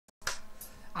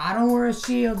I don't wear a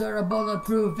shield or a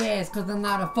bulletproof vest, cause I'm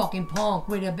not a fucking punk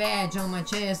with a badge on my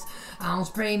chest. I don't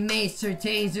spray mace or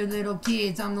taser little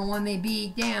kids, I'm the one they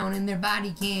beat down in their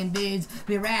body cam bids.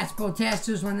 They harass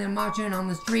protesters when they're marching on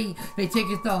the street. They take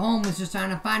it to homeless just trying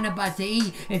to find a bite to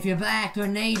eat. If you're black or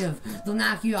native, they'll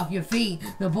knock you off your feet.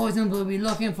 The boys in blue be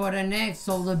looking for the next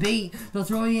soul to beat. They'll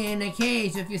throw you in a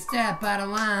cage if you step out of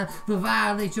line. They'll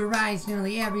violate your rights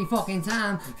nearly every fucking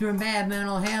time. If you're in bad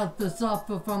mental health, they'll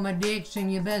suffer from addiction.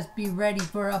 You best be ready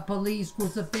for a police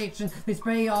crucifixion. They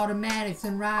spray automatics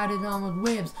and ride it on with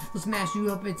whips. They'll smash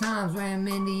you up at times, ram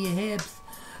into your hips.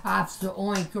 Officer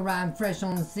Oink arriving fresh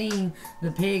on the scene.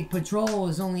 The pig patrol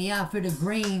is only out for the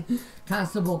green.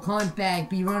 Constable Cuntbag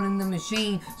be running the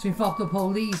machine. So we fuck the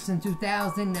police in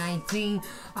 2019.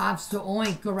 Officer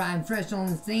Oink arriving fresh on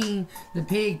the scene. The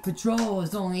pig patrol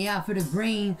is only out for the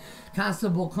green.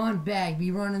 Constable Cuntbag be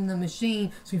running the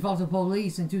machine. So we fuck the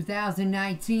police in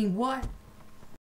 2019. What?